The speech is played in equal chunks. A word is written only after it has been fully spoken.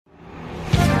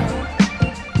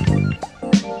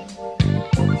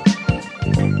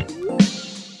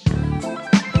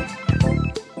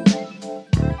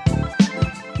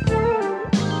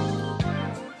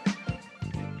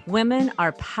Women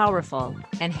are powerful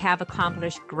and have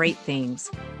accomplished great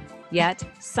things. Yet,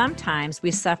 sometimes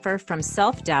we suffer from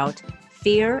self-doubt,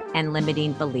 fear, and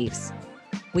limiting beliefs.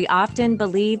 We often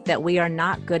believe that we are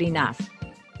not good enough.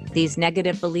 These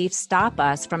negative beliefs stop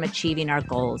us from achieving our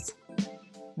goals.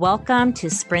 Welcome to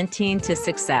Sprinting to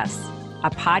Success, a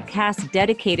podcast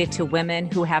dedicated to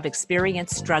women who have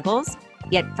experienced struggles,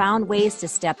 yet found ways to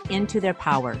step into their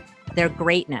power, their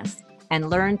greatness, and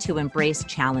learn to embrace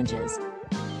challenges.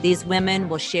 These women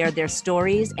will share their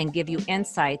stories and give you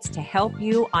insights to help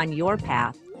you on your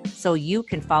path so you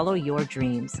can follow your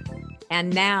dreams.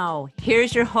 And now,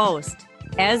 here's your host,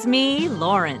 Esme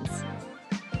Lawrence.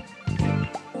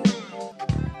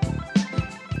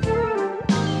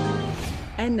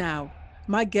 And now,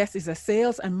 my guest is a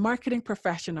sales and marketing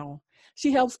professional.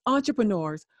 She helps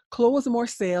entrepreneurs close more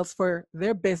sales for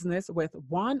their business with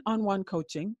one-on-one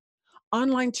coaching,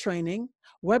 online training,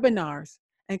 webinars,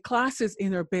 and classes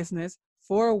in her business,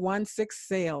 416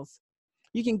 Sales.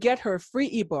 You can get her free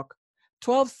ebook,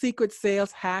 12 Secret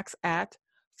Sales Hacks at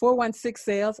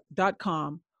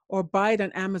 416sales.com or buy it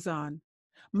on Amazon.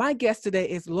 My guest today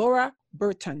is Laura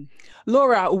Burton.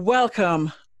 Laura,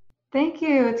 welcome. Thank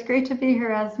you. It's great to be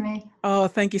here, Esme. Oh,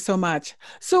 thank you so much.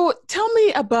 So tell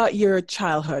me about your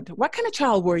childhood. What kind of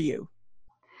child were you?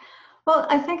 Well,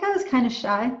 I think I was kind of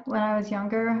shy when I was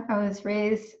younger. I was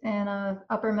raised in an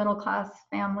upper middle class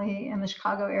family in the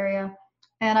Chicago area,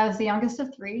 and I was the youngest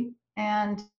of three.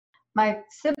 And my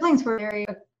siblings were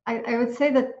I would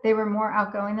say that they were more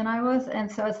outgoing than I was. And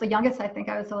so as the youngest, I think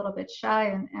I was a little bit shy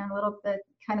and a little bit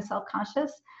kind of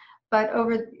self-conscious. But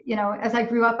as I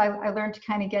grew up, I learned to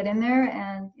kind of get in there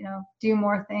and, do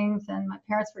more things. And my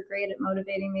parents were great at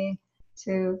motivating me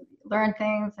to learn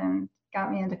things and got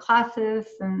me into classes.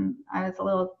 And I was a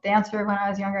little dancer when I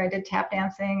was younger. I did tap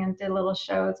dancing and did little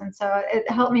shows. And so it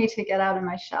helped me to get out of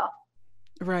my shell.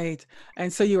 Right.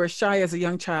 And so you were shy as a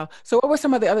young child. So what were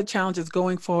some of the other challenges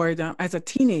going forward as a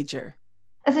teenager?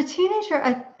 As a teenager,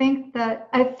 I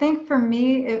think for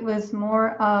me, it was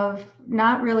more of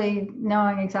not really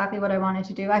knowing exactly what I wanted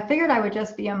to do. I figured I would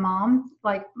just be a mom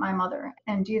like my mother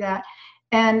and do that.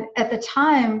 And at the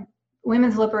time,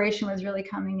 women's liberation was really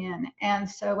coming in. And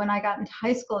so when I got into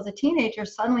high school as a teenager,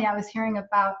 suddenly I was hearing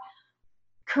about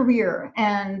career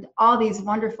and all these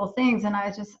wonderful things. And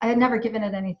I had never given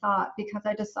it any thought because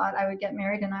I just thought I would get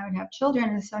married and I would have children.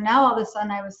 And so now all of a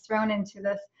sudden I was thrown into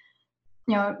this,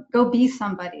 go be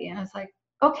somebody. And I was like,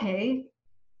 okay,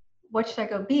 what should I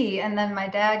go be? And then my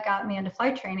dad got me into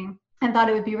flight training and thought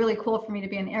it would be really cool for me to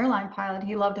be an airline pilot.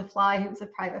 He loved to fly. He was a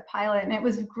private pilot. And it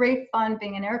was great fun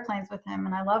being in airplanes with him.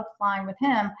 And I loved flying with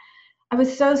him. I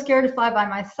was so scared to fly by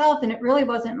myself, and it really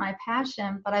wasn't my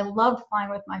passion, but I loved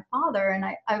flying with my father, and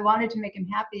I wanted to make him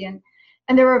happy. And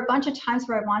there were a bunch of times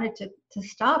where I wanted to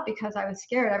stop because I was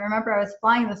scared. I remember I was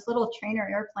flying this little trainer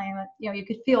airplane that, you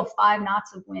could feel 5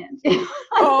 knots of wind. I'm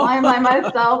flying by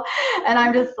myself, and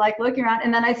I'm just like looking around,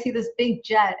 and then I see this big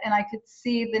jet, and I could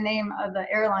see the name of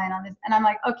the airline on this, and I'm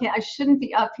like, okay, I shouldn't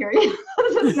be up here.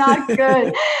 This is not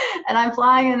good. And I'm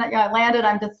flying, and I landed.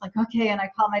 I'm just like, okay. And I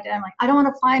called my dad. I'm like, I don't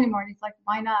want to fly anymore. And he's like,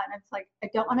 why not? And it's like, I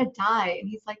don't want to die. And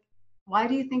he's like, why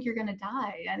do you think you're going to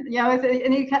die? And,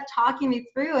 and he kept talking me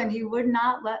through, and he would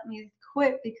not let me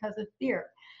quit because of fear.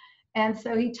 And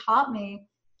so he taught me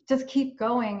just keep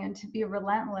going and to be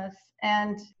relentless.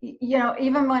 And,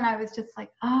 even when I was just like,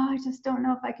 oh, I just don't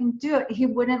know if I can do it, he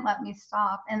wouldn't let me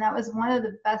stop. And that was one of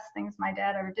the best things my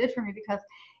dad ever did for me, because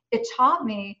it taught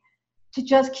me to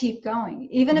just keep going,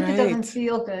 even if it doesn't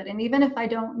feel good. And even if I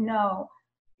don't know,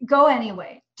 go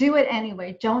anyway, do it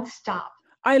anyway. Don't stop.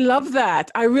 I love that.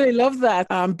 I really love that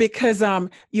because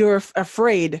you're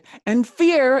afraid. And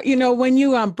fear, when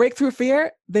you break through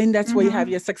fear, then that's where you have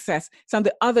your success. It's on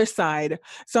the other side.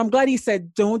 So I'm glad he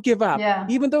said, don't give up. Yeah.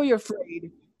 Even though you're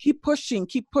afraid, keep pushing,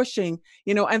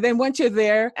 and then once you're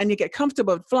there and you get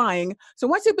comfortable with flying. So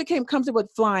once you became comfortable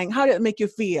with flying, how did it make you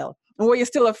feel? And were you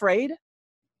still afraid?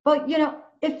 But,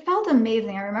 it felt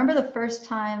amazing. I remember the first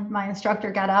time my instructor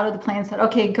got out of the plane and said,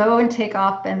 okay, go and take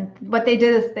off. And what they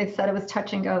did is they said it was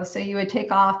touch and go. So you would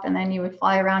take off and then you would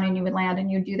fly around and you would land,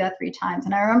 and you would do that 3 times.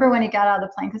 And I remember when he got out of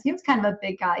the plane, because he was kind of a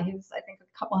big guy. He was, I think,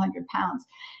 a couple hundred pounds.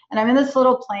 And I'm in this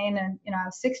little plane, and, I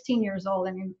was 16 years old.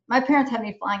 I mean, my parents had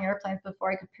me flying airplanes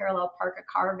before I could parallel park a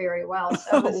car very well.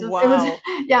 So it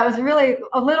was really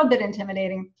a little bit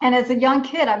intimidating. And as a young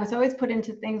kid, I was always put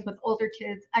into things with older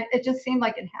kids. It just seemed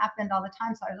like it happened all the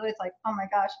time. So I was always like, oh my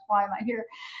gosh, why am I here?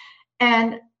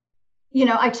 And,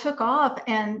 I took off,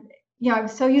 and, I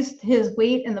was so used to his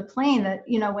weight in the plane that,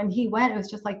 when he went, it was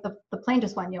just like the plane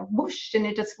just went, whoosh, and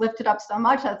it just lifted up so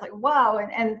much. I was like, wow.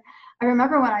 And I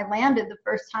remember when I landed the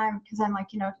first time, because I'm like,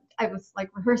 I was like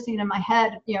rehearsing in my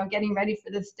head, getting ready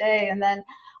for this day. And then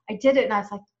I did it and I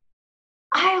was like,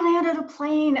 I landed a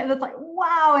plane. And it was like,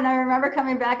 wow. And I remember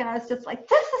coming back and I was just like,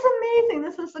 this is amazing.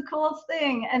 This is the coolest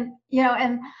thing. And,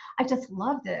 and I just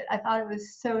loved it. I thought it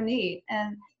was so neat.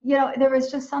 And, there was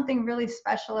just something really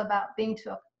special about being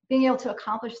able to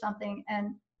accomplish something.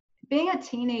 And being a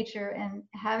teenager and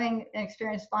having an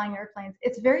experience flying airplanes,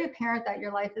 it's very apparent that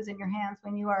your life is in your hands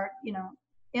when you are,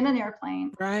 in an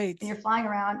airplane, Right. and you're flying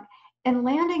around. And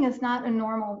landing is not a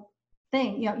normal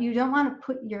thing. You don't want to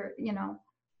put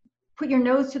your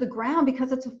nose to the ground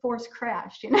because it's a forced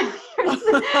crash.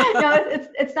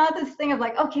 It's not this thing of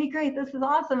like, okay, great, this is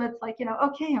awesome. It's like,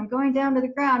 okay, I'm going down to the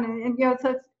ground, and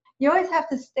so you always have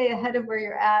to stay ahead of where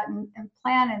you're at and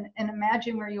plan and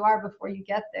imagine where you are before you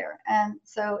get there. And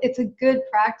so it's a good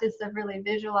practice of really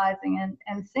visualizing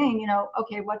and seeing,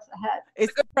 okay, what's ahead.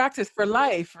 It's good practice for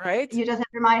life, right? You just have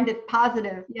your mind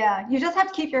positive. Yeah. You just have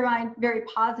to keep your mind very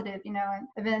positive, and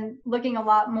I've been looking a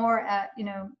lot more at,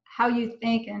 how you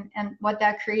think and what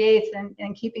that creates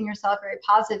and keeping yourself very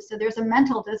positive. So there's a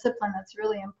mental discipline that's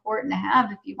really important to have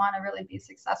if you want to really be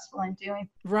successful in doing.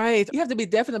 Right. You have to be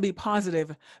definitely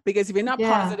positive, because if you're not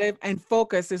positive and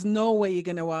focused, there's no way you're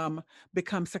going to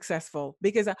become successful,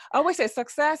 because I always say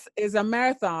success is a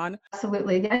marathon.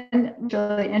 Absolutely. And what's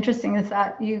really interesting is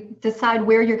that you decide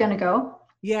where you're going to go.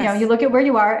 Yes. You look at where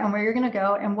you are and where you're going to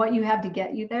go and what you have to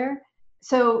get you there.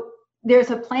 So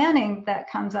there's a planning that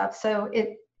comes up. So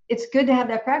it's good to have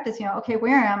that practice, okay,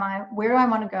 where am I? Where do I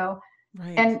want to go?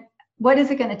 Right. And what is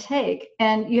it going to take?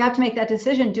 And you have to make that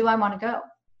decision. Do I want to go?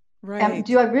 Right. And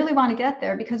do I really want to get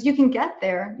there? Because you can get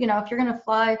there, if you're going to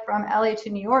fly from LA to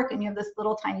New York and you have this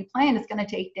little tiny plane, it's going to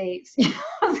take days.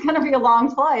 It's going to be a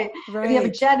long flight. Right. If you have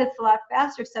a jet, it's a lot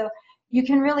faster. So you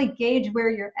can really gauge where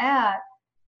you're at.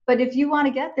 But if you want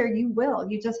to get there, you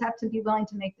will. You just have to be willing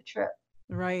to make the trip.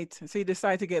 Right. So you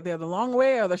decide to get there the long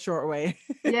way or the short way.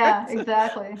 Yeah,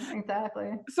 exactly.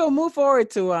 So move forward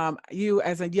to you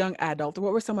as a young adult.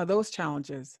 What were some of those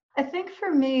challenges? I think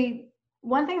for me,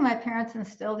 one thing my parents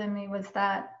instilled in me was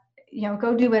that,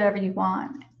 go do whatever you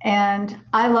want. And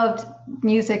I loved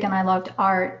music and I loved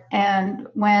art. And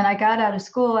when I got out of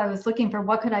school, I was looking for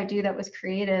what could I do that was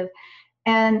creative.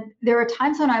 And there were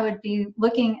times when I would be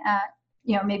looking at,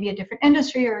 maybe a different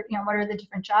industry or, what are the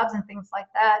different jobs and things like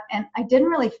that. And I didn't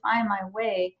really find my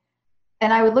way.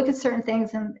 And I would look at certain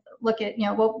things and look at,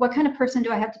 what kind of person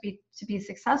do I have to be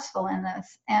successful in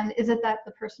this? And is it that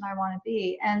the person I want to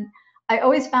be? And I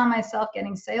always found myself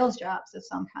getting sales jobs of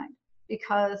some kind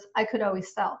because I could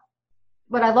always sell.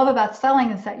 What I love about selling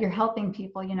is that you're helping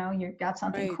people, you've got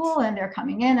something Right. cool and they're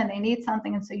coming in and they need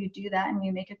something. And so you do that and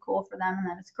you make it cool for them and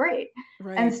then it's great.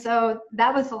 Right. And so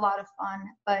that was a lot of fun,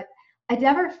 but I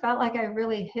never felt like I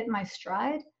really hit my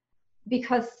stride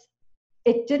because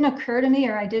it didn't occur to me,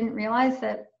 or I didn't realize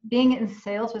that being in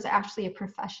sales was actually a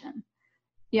profession.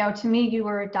 To me, you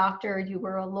were a doctor, you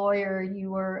were a lawyer, you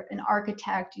were an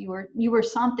architect, you were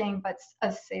something, but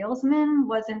a salesman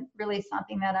wasn't really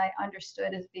something that I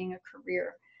understood as being a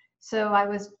career. So I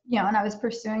was, and I was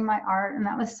pursuing my art, and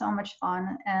that was so much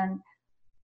fun.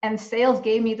 And sales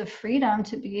gave me the freedom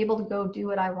to be able to go do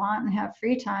what I want and have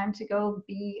free time to go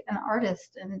be an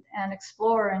artist and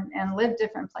explore and live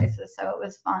different places. So it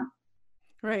was fun.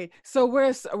 Right. So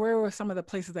where were some of the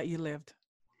places that you lived?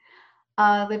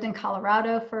 I lived in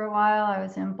Colorado for a while. I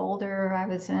was in Boulder. I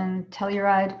was in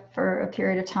Telluride for a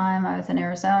period of time. I was in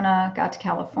Arizona, got to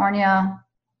California,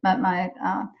 met my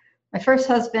first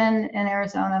husband in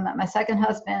Arizona, met my second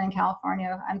husband in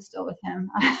California. I'm still with him.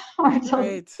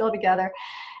 We're still together.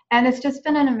 And it's just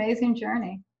been an amazing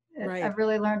journey. Right. I've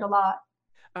really learned a lot.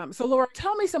 So Laura,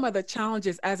 tell me some of the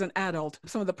challenges as an adult,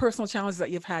 some of the personal challenges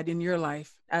that you've had in your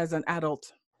life as an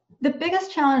adult. The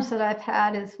biggest challenge that I've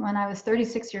had is when I was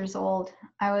 36 years old,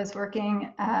 I was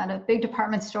working at a big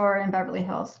department store in Beverly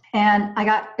Hills, and I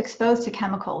got exposed to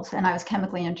chemicals and I was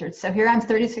chemically injured. So here I'm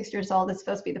 36 years old. It's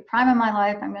supposed to be the prime of my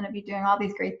life. I'm going to be doing all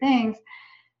these great things.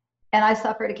 And I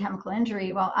suffered a chemical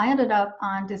injury. Well, I ended up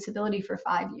on disability for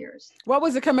 5 years. What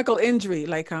was the chemical injury?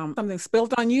 Like something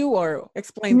spilled on you, or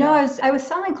explain No, that? I was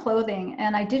selling clothing,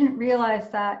 and I didn't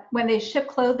realize that when they ship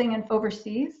clothing in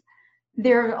overseas,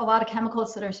 there are a lot of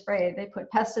chemicals that are sprayed. They put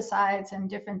pesticides and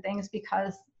different things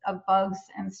because of bugs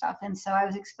and stuff. And so I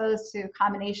was exposed to a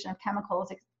combination of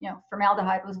chemicals,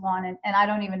 formaldehyde was one, and I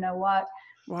don't even know what.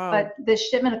 Wow. But this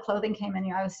shipment of clothing came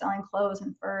in. I was selling clothes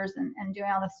and furs and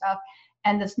doing all this stuff.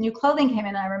 And this new clothing came in.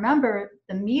 And I remember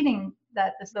the meeting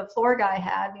that the floor guy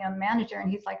had, the manager, and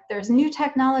he's like, there's new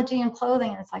technology in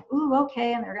clothing. And it's like, ooh,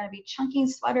 okay. And they're going to be chunky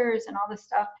sweaters and all this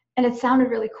stuff. And it sounded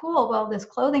really cool. Well, this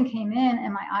clothing came in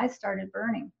and my eyes started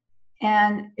burning.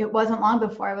 And it wasn't long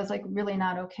before I was like really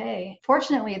not okay.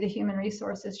 Fortunately, the human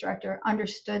resources director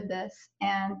understood this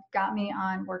and got me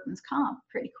on workman's comp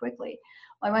pretty quickly.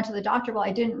 Well, I went to the doctor. Well,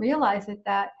 I didn't realize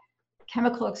that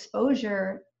chemical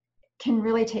exposure can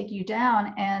really take you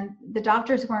down. And the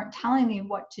doctors weren't telling me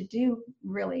what to do,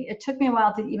 really. It took me a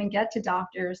while to even get to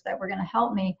doctors that were going to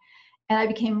help me. And I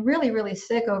became really, really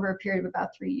sick over a period of about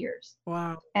 3 years.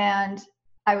 Wow. And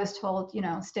I was told,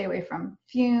 stay away from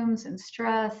fumes and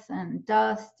stress and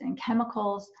dust and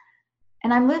chemicals.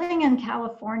 And I'm living in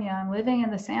California. I'm living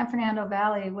in the San Fernando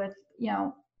Valley with,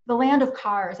 the land of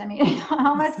cars. I mean,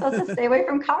 how am I supposed to stay away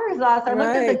from cars? So I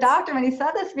looked at the doctor when he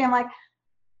said this to me. I'm like,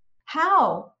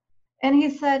 how? And he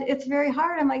said, it's very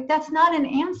hard. I'm like, that's not an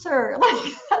answer.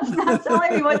 Like, that's not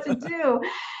telling me what to do.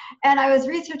 And I was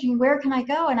researching, where can I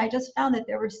go? And I just found that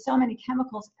there were so many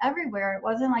chemicals everywhere. It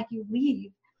wasn't like you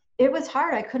leave. It was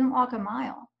hard. I couldn't walk a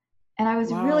mile. And I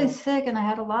was really sick and I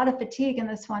had a lot of fatigue, and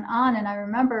this went on. And I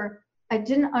remember I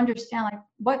didn't understand, like,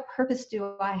 what purpose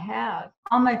do I have?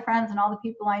 All my friends and all the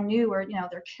people I knew were,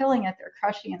 they're killing it. They're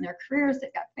crushing in their careers.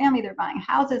 They've got family. They're buying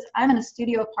houses. I'm in a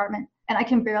studio apartment and I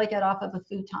can barely get off of a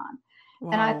futon.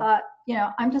 Wow. And I thought,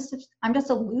 I'm just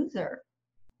a loser.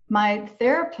 My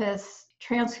therapist's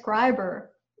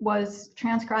transcriber was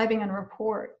transcribing a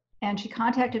report, and she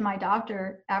contacted my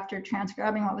doctor after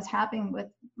transcribing what was happening with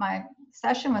my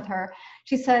session with her.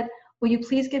 She said, will you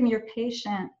please give me your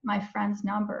patient, my friend's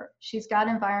number? She's got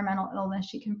environmental illness.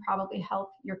 She can probably help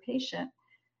your patient.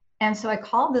 And so I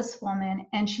called this woman,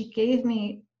 and she gave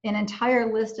me an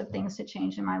entire list of things to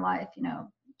change in my life.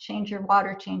 Change your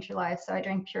water, change your life. So I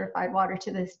drink purified water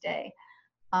to this day.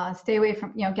 Stay away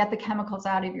from, get the chemicals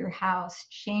out of your house,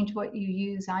 change what you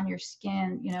use on your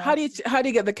skin. How do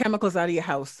you get the chemicals out of your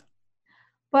house?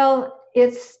 Well,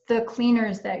 it's the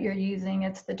cleaners that you're using.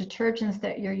 It's the detergents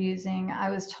that you're using.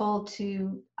 I was told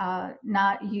to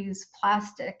not use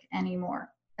plastic anymore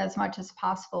as much as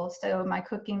possible. So my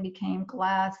cooking became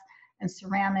glass and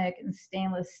ceramic and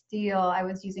stainless steel. I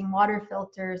was using water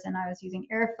filters and I was using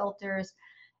air filters.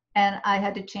 And I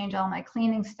had to change all my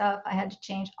cleaning stuff. I had to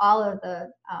change all of the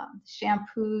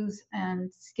shampoos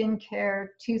and skincare,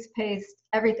 toothpaste,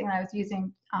 everything that I was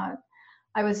using.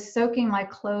 I was soaking my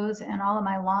clothes and all of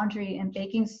my laundry in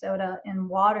baking soda and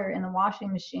water in the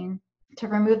washing machine to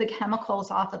remove the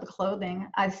chemicals off of the clothing.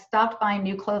 I stopped buying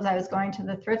new clothes. I was going to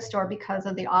the thrift store because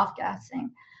of the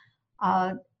off-gassing.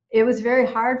 It was very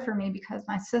hard for me because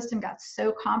my system got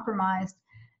so compromised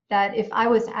that if I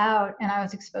was out and I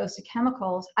was exposed to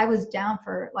chemicals, I was down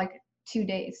for like 2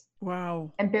 days.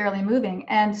 Wow. And barely moving.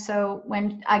 And so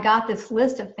when I got this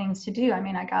list of things to do,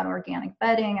 I got organic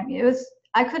bedding.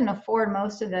 I couldn't afford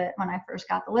most of it when I first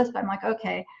got the list, but I'm like,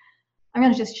 okay, I'm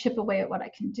going to just chip away at what I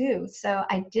can do. So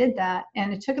I did that,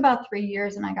 and it took about 3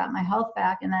 years, and I got my health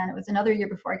back. And then it was another year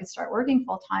before I could start working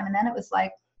full time. And then it was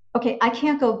like, okay, I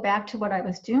can't go back to what I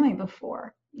was doing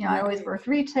before. I always worked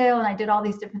retail and I did all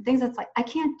these different things. It's like, I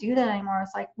can't do that anymore.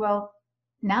 It's like, well,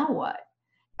 now what?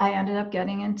 I ended up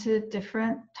getting into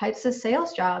different types of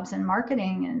sales jobs and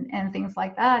marketing and things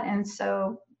like that. And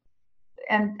so,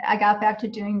 and I got back to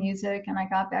doing music and I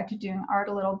got back to doing art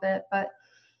a little bit, but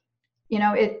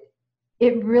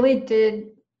it really did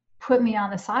put me on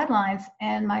the sidelines,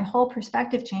 and my whole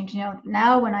perspective changed.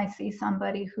 Now when I see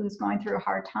somebody who's going through a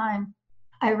hard time,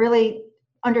 I really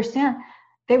understand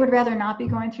they would rather not be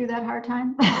going through that hard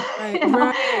time. Right,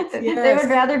 right. Yes. They would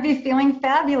rather be feeling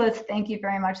fabulous. Thank you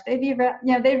very much.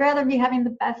 They'd rather be having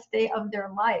the best day of their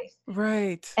life.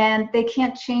 Right. And they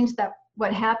can't change that.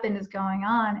 What happened is going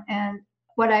on. And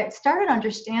what I started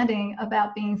understanding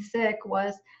about being sick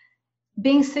was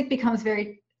being sick becomes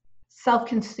very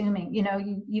self-consuming.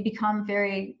 You become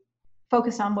very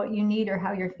focused on what you need or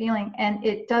how you're feeling, and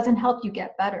it doesn't help you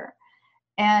get better.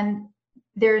 And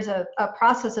there's a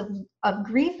process of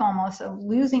grief, almost, of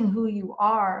losing who you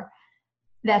are,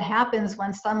 that happens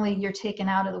when suddenly you're taken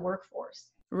out of the workforce.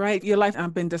 Right. Your life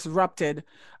has been disrupted,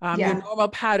 your normal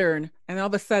pattern, and all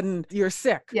of a sudden you're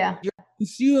sick. Yeah. You're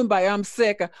consumed by, I'm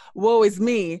sick, woe is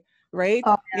me, right?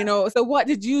 Oh, yeah. So what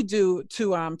did you do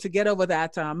to get over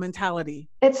that mentality?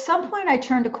 At some point I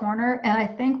turned a corner, and I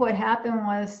think what happened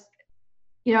was,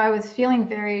 I was feeling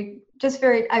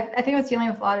I think I was dealing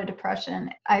with a lot of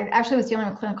depression. I actually was dealing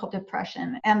with clinical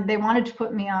depression, and they wanted to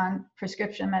put me on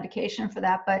prescription medication for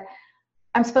that, but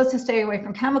I'm supposed to stay away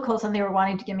from chemicals, and they were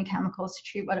wanting to give me chemicals to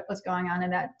treat what was going on,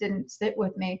 and that didn't sit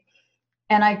with me.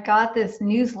 And I got this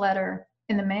newsletter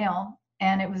in the mail,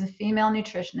 and it was a female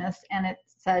nutritionist, and it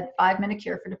said 5-minute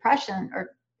cure for depression.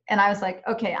 And I was like,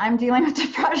 okay, I'm dealing with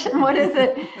depression. What is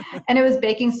it? And it was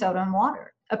baking soda and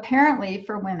water. Apparently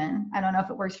for women, I don't know if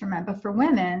it works for men, but for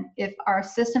women, if our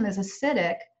system is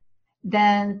acidic,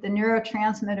 then the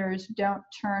neurotransmitters don't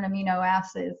turn amino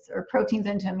acids or proteins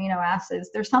into amino acids.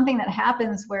 There's something that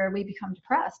happens where we become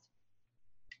depressed.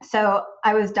 So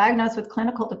I was diagnosed with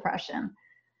clinical depression,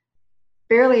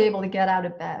 barely able to get out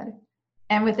of bed.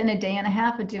 And within a day and a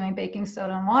half of doing baking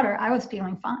soda and water, I was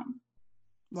feeling fine.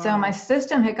 Wow. So my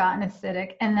system had gotten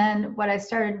acidic. And then what I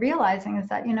started realizing is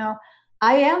that,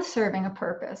 I am serving a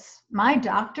purpose. My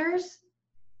doctors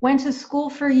went to school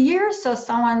for years so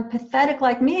someone pathetic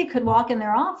like me could walk in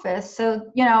their office.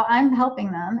 So, I'm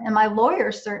helping them. And my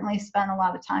lawyer certainly spent a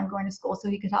lot of time going to school so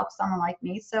he could help someone like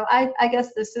me. So I guess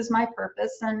this is my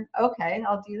purpose, and okay,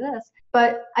 I'll do this.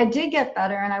 But I did get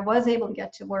better, and I was able to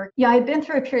get to work. Yeah, I'd been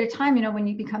through a period of time, when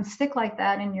you become sick like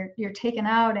that and you're taken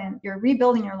out and you're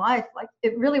rebuilding your life, like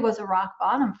it really was a rock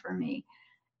bottom for me.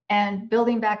 And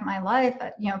building back my life,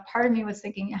 part of me was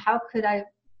thinking, how could I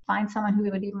find someone who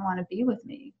would even want to be with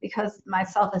me, because my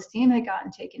self-esteem had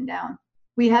gotten taken down.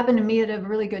 We happened to meet at a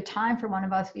really good time for one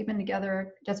of us. We've been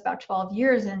together just about 12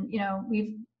 years, and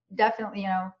we've definitely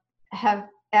have,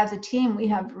 as a team, we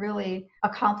have really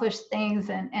accomplished things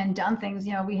and done things.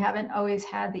 We haven't always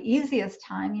had the easiest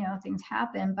time, things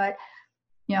happen, but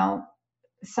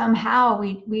somehow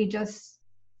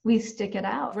we stick it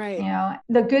out. Right.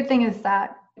 The good thing is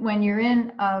that when you're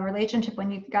in a relationship, when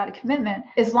you've got a commitment,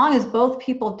 as long as both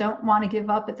people don't want to give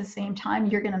up at the same time,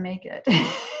 you're going to make it.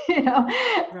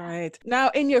 Right. Now,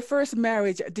 in your first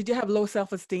marriage, did you have low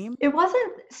self-esteem? It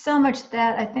wasn't so much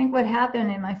that. I think what happened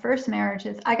in my first marriage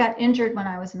is I got injured when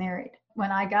I was married.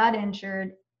 When I got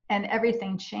injured and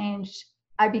everything changed,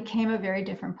 I became a very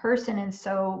different person.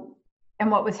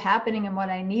 And what was happening and what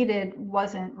I needed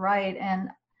wasn't right. And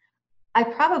I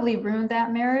probably ruined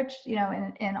that marriage,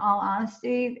 in all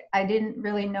honesty. I didn't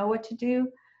really know what to do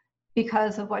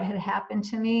because of what had happened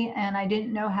to me. And I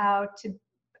didn't know how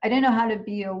to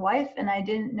be a wife, and I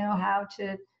didn't know how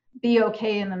to be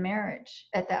okay in the marriage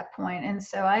at that point. And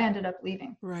so I ended up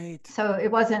leaving. Right. So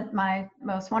it wasn't my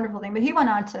most wonderful thing, but he went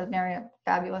on to marry a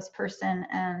fabulous person,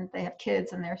 and they have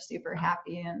kids, and they're super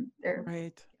happy, and they're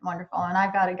wonderful. And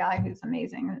I've got a guy who's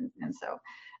amazing. And so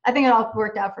I think it all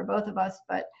worked out for both of us.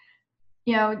 But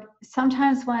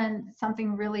sometimes when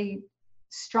something really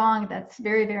strong that's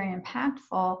very, very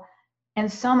impactful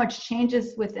and so much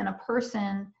changes within a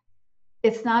person,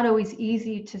 it's not always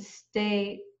easy to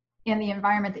stay in the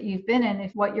environment that you've been in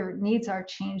if what your needs are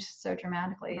changed so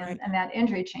dramatically. Right. And that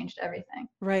injury changed everything.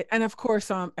 Right. And of course,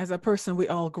 as a person, we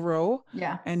all grow.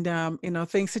 Yeah. And,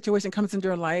 situation comes into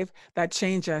your life that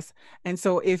change us. And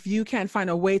so if you can't find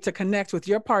a way to connect with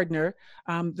your partner,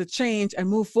 the change and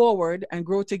move forward and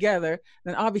grow together,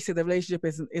 then obviously the relationship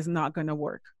is not going to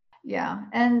work. Yeah.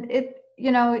 And it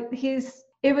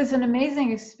was an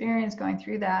amazing experience going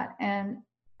through that. And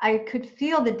I could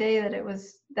feel the day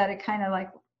that it kind of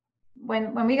like,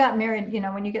 when we got married,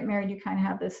 when you get married, you kind of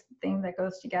have this thing that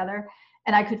goes together,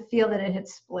 and I could feel that it had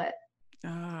split.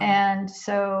 And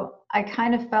so I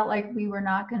kind of felt like we were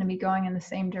not going to be going in the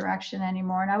same direction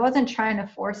anymore. And I wasn't trying to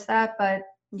force that, but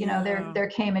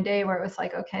there came a day where it was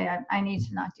like, okay, I need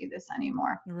to not do this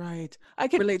anymore. Right. I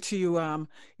can relate to you,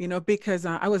 because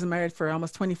I was married for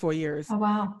almost 24 years. Oh,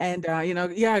 wow. And,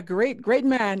 great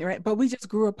man, right? But we just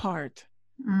grew apart.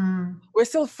 We're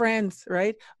still friends,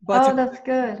 right? But that's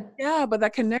good. Yeah, but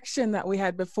that connection that we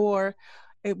had before,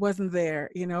 it wasn't there,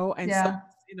 and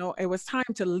so, it was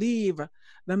time to leave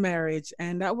the marriage,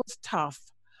 and that was tough,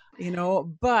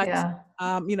 but,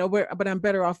 but I'm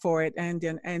better off for it.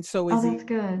 And so is he, that's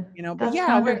good. But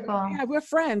wonderful. we're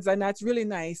friends, and that's really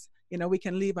nice. We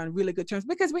can leave on really good terms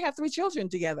because we have 3 children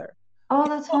together. Oh,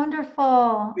 that's wonderful.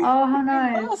 Oh, how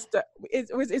nice.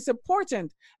 It's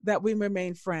important that we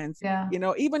remain friends. Yeah.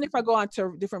 Even if I go on to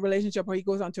a different relationship or he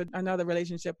goes on to another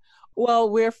relationship, well,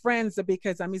 we're friends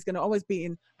because he's going to always be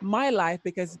in my life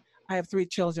because I have 3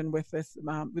 children with this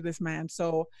man.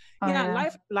 So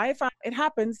life, it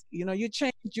happens, you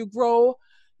change, you grow,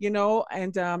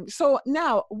 and so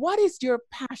now what is your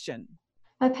passion?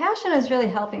 My passion is really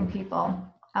helping people.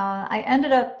 I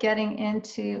ended up getting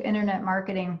into internet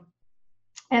marketing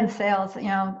and sales.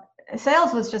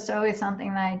 Sales was just always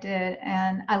something that I did,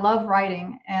 and I love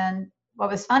writing. And what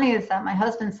was funny is that my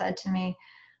husband said to me,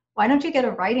 why don't you get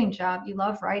a writing job? You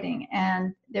love writing.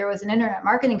 And there was an internet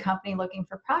marketing company looking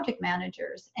for project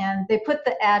managers, and they put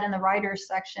the ad in the writers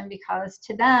section because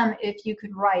to them, if you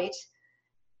could write,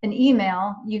 an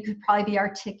email, you could probably be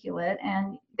articulate,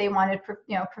 and they wanted,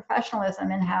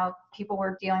 professionalism in how people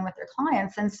were dealing with their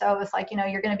clients. And so it was like,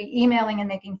 you're going to be emailing and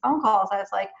making phone calls. I was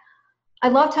like, I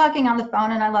love talking on the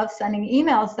phone and I love sending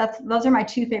emails. Those are my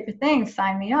two favorite things.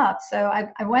 Sign me up. So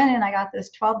I went and I got this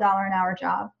 $12 an hour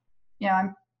job.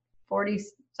 I'm 40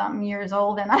 something years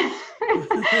old and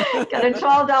I got a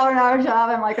 $12 an hour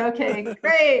job. I'm like, okay,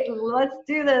 great, let's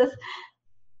do this.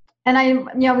 And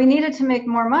we needed to make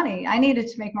more money. I needed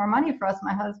to make more money for us.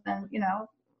 My husband,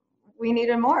 we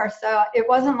needed more. So it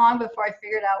wasn't long before I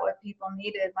figured out what people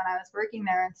needed when I was working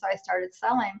there. And so I started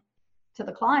selling to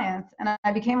the clients, and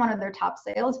I became one of their top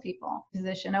salespeople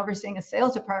position, overseeing a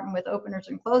sales department with openers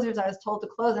and closers. I was told to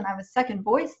close, and I was second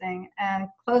voicing and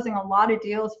closing a lot of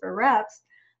deals for reps,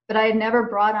 but I had never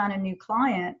brought on a new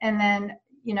client. And then,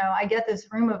 I get this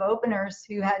room of openers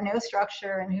who had no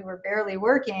structure and who were barely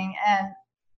working, and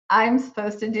I'm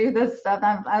supposed to do this stuff.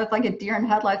 I was like a deer in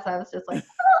headlights. I was just like,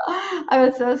 I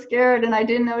was so scared and I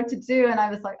didn't know what to do. And I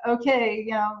was like, okay,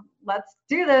 let's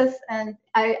do this. And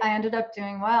I ended up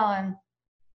doing well. And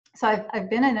so I've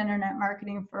been in internet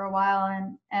marketing for a while,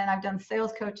 and I've done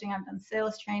sales coaching, I've done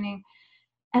sales training,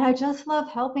 and I just love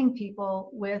helping people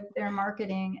with their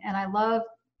marketing. And I love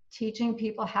teaching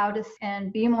people how to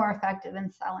and be more effective in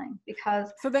selling.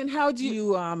 Because so then how do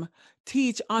you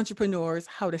teach entrepreneurs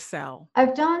how to sell?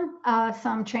 I've done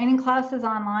some training classes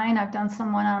online. I've done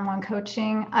some one-on-one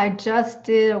coaching. I just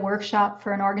did a workshop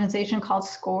for an organization called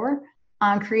SCORE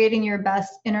on creating your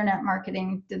best internet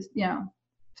marketing,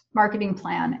 marketing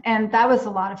plan. And that was a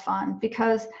lot of fun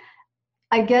because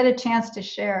I get a chance to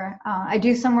share. I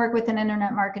do some work with an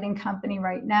internet marketing company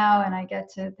right now, and I get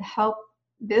to help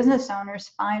business owners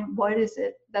find what is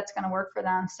it that's going to work for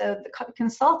them. So the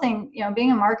consulting,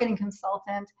 being a marketing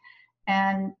consultant,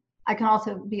 and I can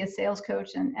also be a sales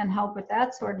coach and help with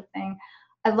that sort of thing.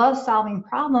 I love solving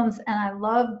problems, and I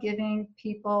love giving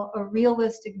people a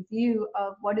realistic view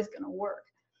of what is going to work.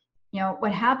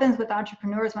 What happens with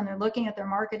entrepreneurs when they're looking at their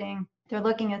marketing, they're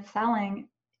looking at selling,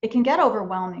 it can get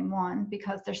overwhelming, one,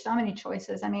 because there's so many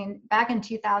choices. I mean, back in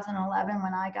 2011,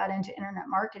 when I got into internet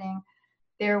marketing,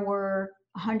 there were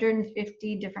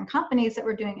 150 different companies that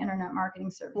were doing internet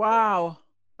marketing services. Wow.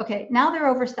 Okay, now there are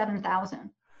over 7,000.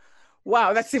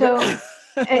 Wow, that's so,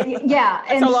 yeah,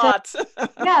 that's a lot.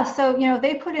 Yeah, so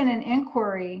they put in an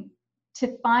inquiry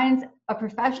to find a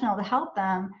professional to help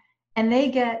them, and they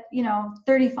get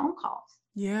 30 phone calls.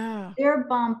 Yeah, they're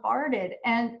bombarded,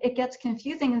 and it gets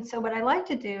confusing. And so what I like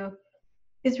to do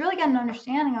is really get an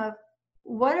understanding of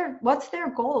what's their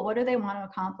goal, what do they want to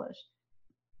accomplish,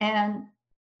 and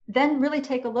then really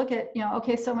take a look at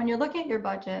okay, so when you're looking at your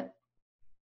budget,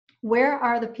 where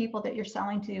are the people that you're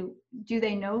selling to? Do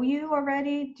they know you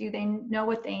already? Do they know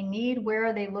what they need? Where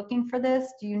are they looking for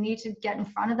this? Do you need to get in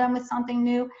front of them with something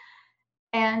new?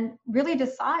 And really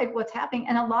decide what's happening.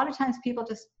 And a lot of times people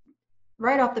just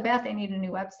right off the bat, they need a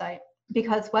new website,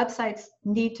 because websites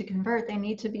need to convert. They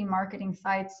need to be marketing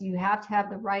sites. You have to have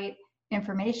the right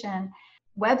information.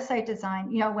 Website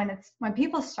design, when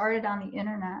people started on the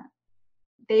internet,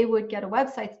 they would get a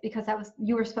website because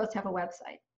you were supposed to have a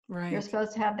website. Right. You're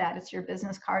supposed to have that. It's your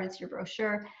business card, it's your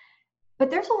brochure.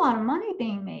 But there's a lot of money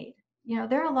being made.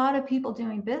 There are a lot of people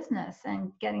doing business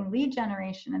and getting lead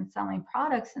generation and selling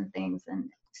products and things. And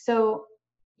so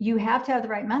you have to have the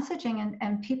right messaging,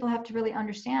 and people have to really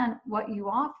understand what you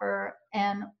offer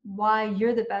and why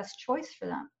you're the best choice for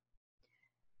them.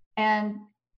 And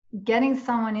getting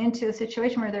someone into a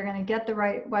situation where they're going to get the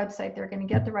right website, they're going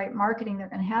to get the right marketing, they're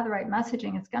going to have the right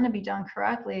messaging, it's going to be done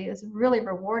correctly, is really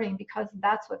rewarding, because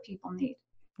that's what people need.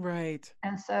 Right.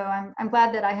 And so I'm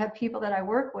glad that I have people that I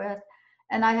work with,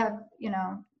 and I have,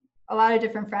 a lot of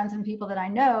different friends and people that I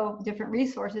know, different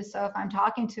resources. So if I'm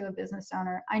talking to a business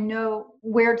owner, I know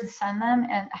where to send them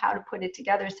and how to put it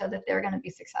together so that they're going to be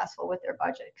successful with their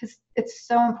budget. Because it's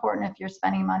so important if you're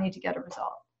spending money to get a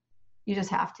result. You just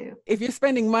have to. If you're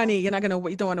spending money, you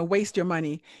don't want to waste your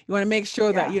money. You want to make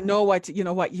sure that you know what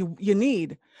you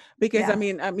need. Because I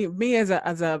mean, me as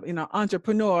a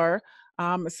entrepreneur,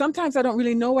 sometimes I don't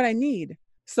really know what I need.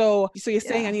 So you're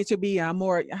saying I need to be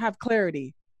have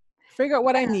clarity, figure out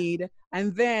what I need,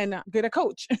 and then get a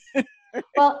coach.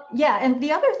 Well, yeah. And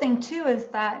the other thing too is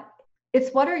that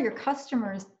it's what are your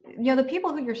customers, the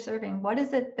people who you're serving, what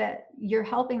is it that you're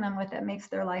helping them with that makes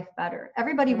their life better?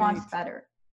 Everybody wants better.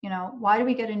 Why do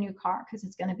we get a new car? Because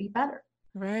it's going to be better.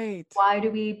 Right. Why do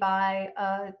we buy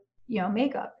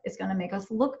makeup? It's going to make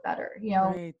us look better.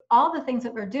 Right. All the things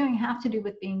that we're doing have to do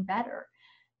with being better.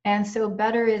 And so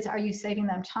better is, are you saving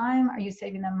them time? Are you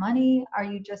saving them money? Are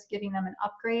you just giving them an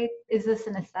upgrade? Is this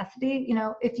a necessity?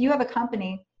 If you have a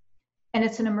company and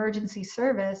it's an emergency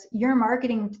service, your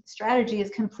marketing strategy is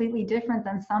completely different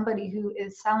than somebody who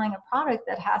is selling a product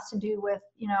that has to do with,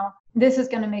 this is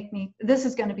going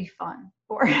to be fun,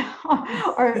 or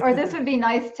or this would be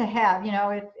nice to have.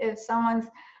 If someone's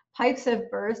pipes have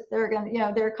burst, they're going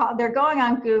to, they're going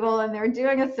on Google and they're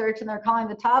doing a search and they're calling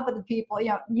the top of the people.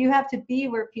 You have to be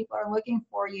where people are looking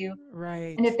for you.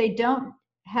 Right. And if they don't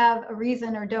have a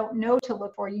reason or don't know to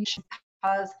look for you,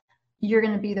 because you're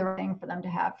going to be the right thing for them to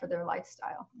have for their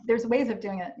lifestyle. There's ways of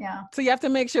doing it. Yeah. So you have to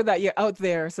make sure that you're out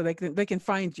there so they can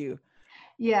find you.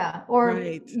 Yeah. Or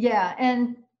right. Yeah.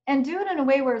 And do it in a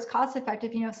way where it's cost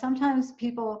effective. Sometimes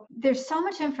there's so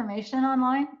much information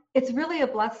online. It's really a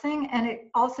blessing. And it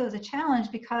also is a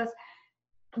challenge because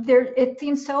it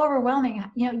seems so overwhelming.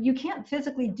 You can't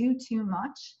physically do too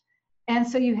much. And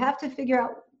so you have to figure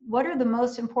out what are the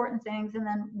most important things, and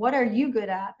then what are you good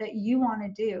at that you want to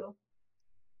do?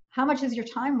 How much is your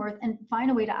time worth? And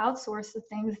find a way to outsource the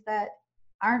things that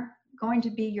aren't going to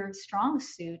be your strong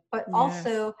suit. But yes.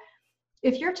 Also,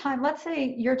 if let's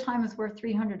say your time is worth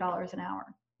 $300 an hour.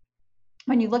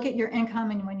 When you look at your income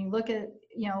and when you look at,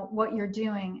 what you're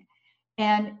doing,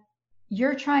 and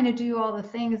you're trying to do all the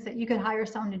things that you could hire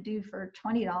someone to do for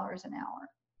 $20 an hour,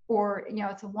 or,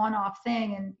 it's a one-off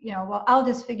thing, and, well, I'll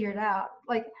just figure it out.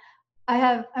 Like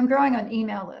I'm growing an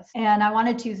email list, and I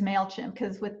wanted to use MailChimp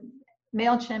because with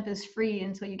MailChimp is free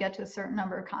until you get to a certain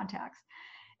number of contacts.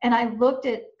 And I looked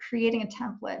at creating a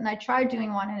template, and I tried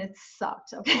doing one, and it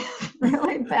sucked. Okay,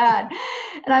 really bad.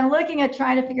 And I'm looking at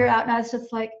trying to figure it out, and I was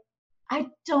just like, I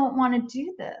don't want to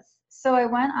do this. So I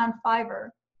went on Fiverr,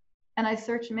 and I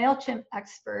searched MailChimp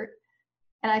expert,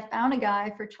 and I found a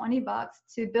guy for $20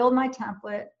 to build my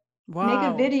template, wow.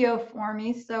 make a video for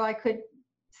me so I could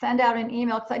send out an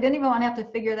email, because I didn't even want to have to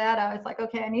figure that out. It's like,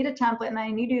 okay, I need a template and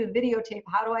I need to do a videotape.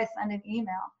 How do I send an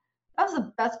email? That was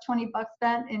the best $20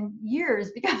 spent in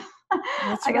years, because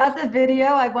I got the video,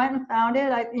 I went and found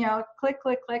it,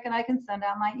 click, and I can send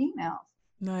out my emails.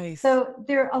 Nice. So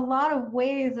there are a lot of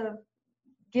ways of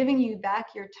giving you back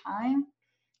your time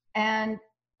and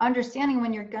understanding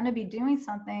when you're going to be doing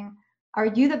something, are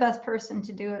you the best person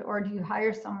to do it, or do you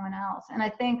hire someone else? And I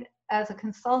think as a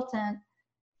consultant,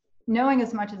 knowing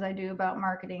as much as I do about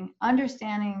marketing,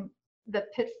 understanding the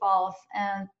pitfalls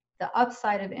and the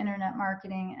upside of internet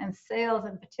marketing and sales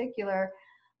in particular,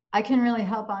 I can really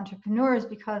help entrepreneurs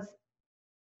because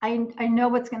I know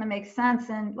what's going to make sense.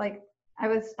 And like, I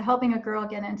was helping a girl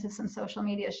get into some social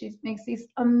media. She makes these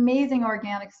amazing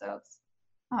organic soaps.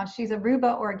 She's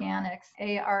Aruba Organics,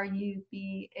 ARUBAH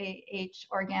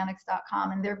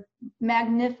organics.com, and they're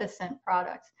magnificent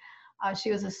products.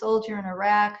 She was a soldier in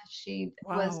Iraq. She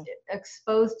was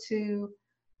exposed to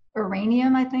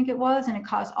uranium, I think it was, and it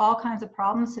caused all kinds of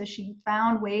problems. So she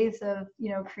found ways of,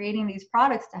 creating these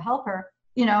products to help her.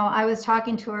 I was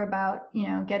talking to her about,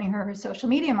 getting her social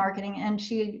media marketing, and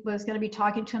she was going to be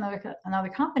talking to another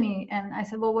company. And I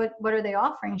said, well, what are they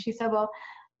offering? She said, well,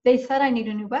 they said I need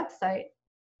a new website.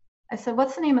 I said,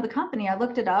 what's the name of the company? I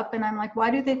looked it up, and I'm like,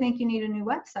 why do they think you need a new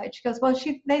website? She goes, well,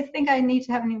 they think I need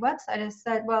to have a new website. I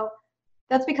said, well,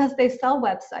 that's because they sell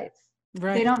websites.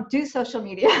 Right. They don't do social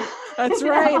media. That's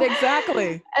right.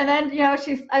 Exactly. And then,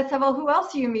 I said, well, who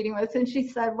else are you meeting with? And she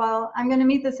said, well, I'm going to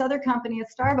meet this other company at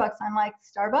Starbucks. I'm like,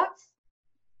 Starbucks?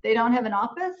 They don't have an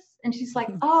office? And she's like,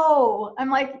 oh. I'm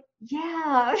like,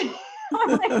 yeah.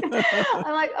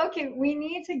 I'm like, okay, we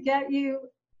need to get you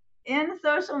in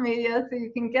social media so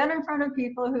you can get in front of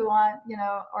people who want,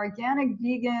 organic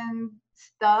vegan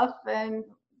stuff and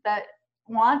that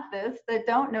want this, that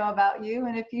don't know about you.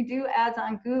 And if you do ads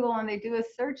on Google and they do a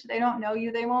search, they don't know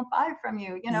you, they won't buy from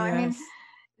you. Yes. I mean,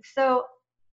 so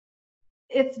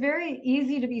it's very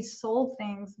easy to be sold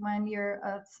things when you're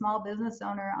a small business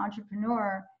owner,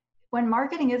 entrepreneur, when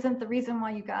marketing isn't the reason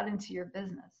why you got into your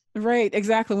business. Right,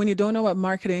 exactly. When you don't know about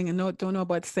marketing and don't know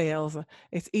about sales,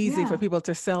 it's easy for people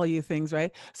to sell you things,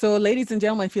 right? So ladies and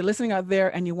gentlemen, if you're listening out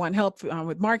there and you want help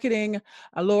with marketing,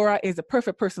 Laura is the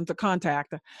perfect person to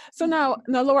contact. So now,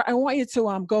 Laura, I want you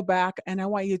to go back, and I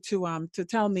want you to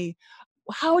tell me,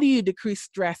 how do you decrease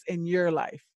stress in your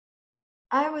life?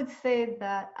 I would say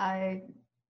that I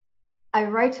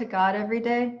write to God every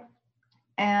day,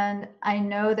 and I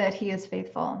know that He is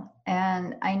faithful,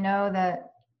 and I know that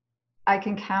I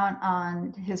can count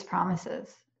on His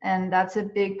promises. And that's a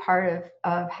big part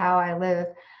of how I live.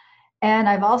 And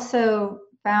I've also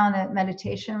found that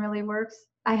meditation really works.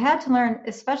 I had to learn,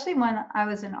 especially when I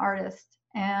was an artist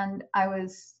and I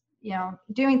was,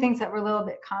 doing things that were a little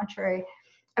bit contrary.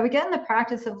 I would get in the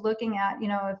practice of looking at,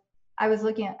 if I was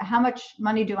looking at how much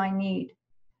money do I need?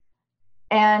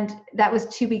 And that was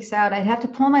 2 weeks out. I'd have to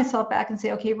pull myself back and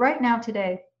say, okay, right now,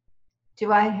 today,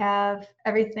 Do I have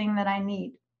everything that I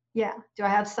need? Yeah. Do I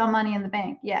have some money in the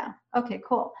bank? Yeah. Okay,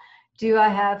 cool. Do I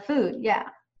have food? Yeah.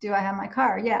 Do I have my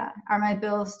car? Yeah. Are my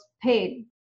bills paid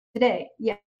today?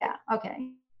 Yeah. Yeah. Okay.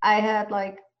 I had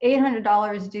like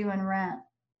 $800 due in rent,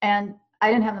 and I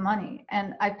didn't have the money.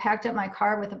 And I packed up my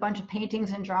car with a bunch of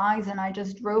paintings and drawings, and I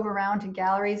just drove around to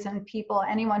galleries and people,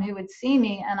 anyone who would see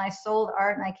me, and I sold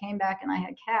art, and I came back and I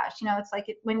had cash. It's like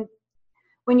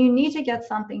when you need to get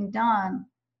something done,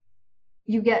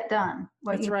 you get done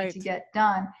what That's you right. need to get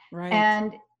done. Right.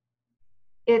 And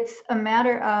it's a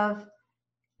matter of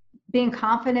being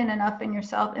confident enough in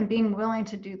yourself and being willing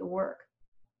to do the work,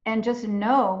 and just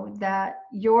know that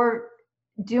you're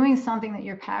doing something that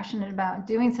you're passionate about,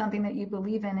 doing something that you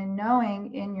believe in, and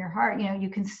knowing in your heart, you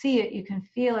can see it, you can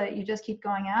feel it, you just keep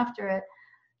going after it.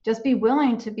 Just be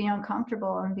willing to be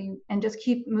uncomfortable and just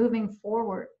keep moving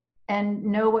forward, and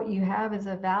know what you have is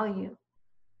of value.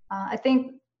 I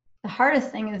think the hardest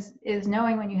thing is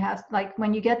knowing when you have, like,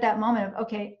 when you get that moment of,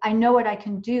 okay, I know what I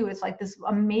can do. It's like this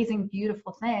amazing,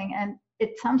 beautiful thing. And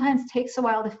it sometimes takes a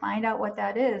while to find out what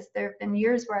that is. There have been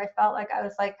years where I felt like I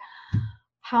was like,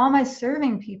 how am I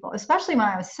serving people? Especially when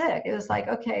I was sick. It was like,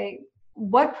 okay,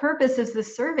 what purpose is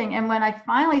this serving? And when I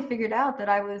finally figured out that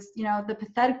I was, the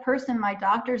pathetic person my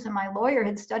doctors and my lawyer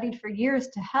had studied for years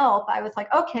to help, I was like,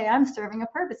 okay, I'm serving a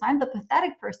purpose. I'm the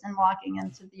pathetic person walking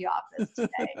into the office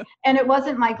today. And it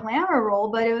wasn't my glamour role,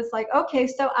 but it was like, okay,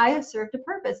 so I have served a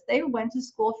purpose. They went to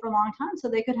school for a long time so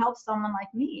they could help someone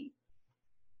like me.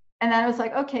 And then it was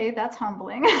like, okay, that's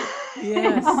humbling.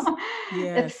 Yes.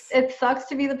 Yes. It sucks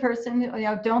to be the person,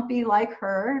 don't be like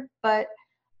her. But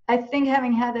I think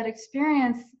having had that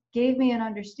experience gave me an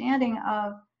understanding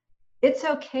of, it's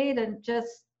okay to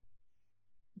just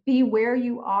be where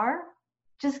you are.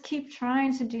 Just keep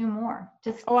trying to do more.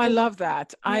 I love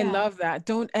that. Yeah. I love that.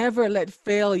 Don't ever let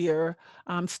failure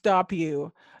stop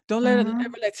you. Don't let Mm-hmm.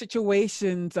 ever let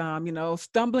situations,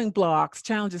 stumbling blocks,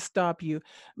 challenges stop you.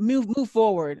 Move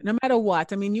forward, no matter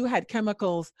what. I mean, you had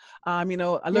chemicals,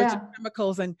 allergic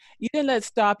chemicals, and you didn't let it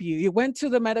stop you. You went to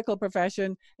the medical profession,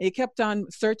 and you kept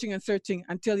on searching and searching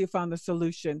until you found the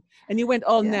solution, and you went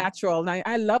all natural. And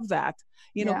I love that.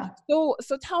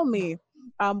 So tell me,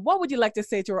 what would you like to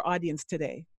say to our audience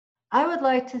today? I would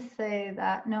like to say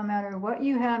that no matter what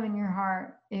you have in your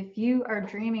heart, if you are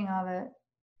dreaming of it,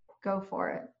 go for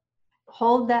it.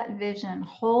 Hold that vision,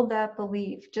 hold that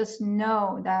belief. Just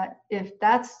know that if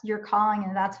that's your calling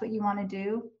and that's what you want to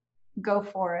do, go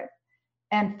for it.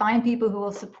 And find people who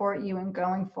will support you in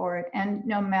going for it. And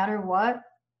no matter what,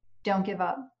 don't give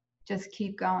up. Just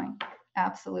keep going.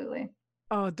 Absolutely.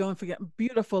 Oh, don't forget,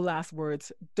 beautiful last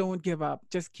words. Don't give up.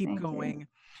 Just keep going.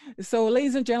 You. So,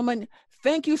 ladies and gentlemen,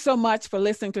 thank you so much for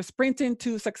listening to Sprinting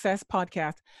to Success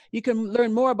podcast. You can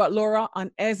learn more about Laura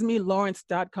on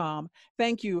esmelawrence.com.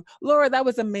 Thank you. Laura, that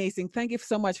was amazing. Thank you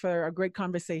so much for a great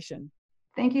conversation.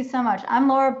 Thank you so much. I'm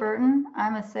Laura Burton.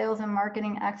 I'm a sales and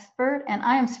marketing expert, and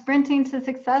I am sprinting to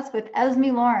success with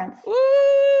Esme Lawrence. Woo!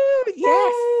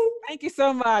 Yes. Yay! Thank you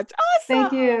so much. Awesome.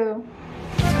 Thank you.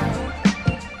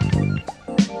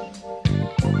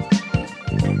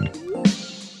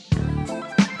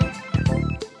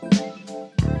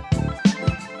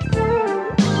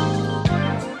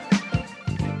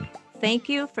 Thank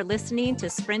you for listening to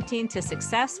Sprinting to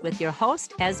Success with your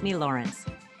host, Esme Lawrence.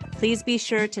 Please be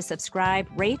sure to subscribe,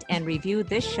 rate, and review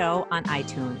this show on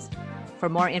iTunes. For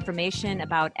more information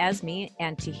about Esme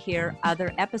and to hear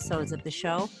other episodes of the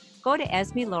show, go to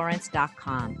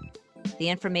esmelawrence.com. The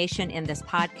information in this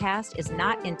podcast is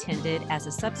not intended as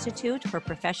a substitute for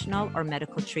professional or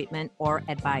medical treatment or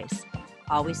advice.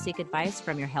 Always seek advice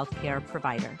from your healthcare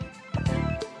provider.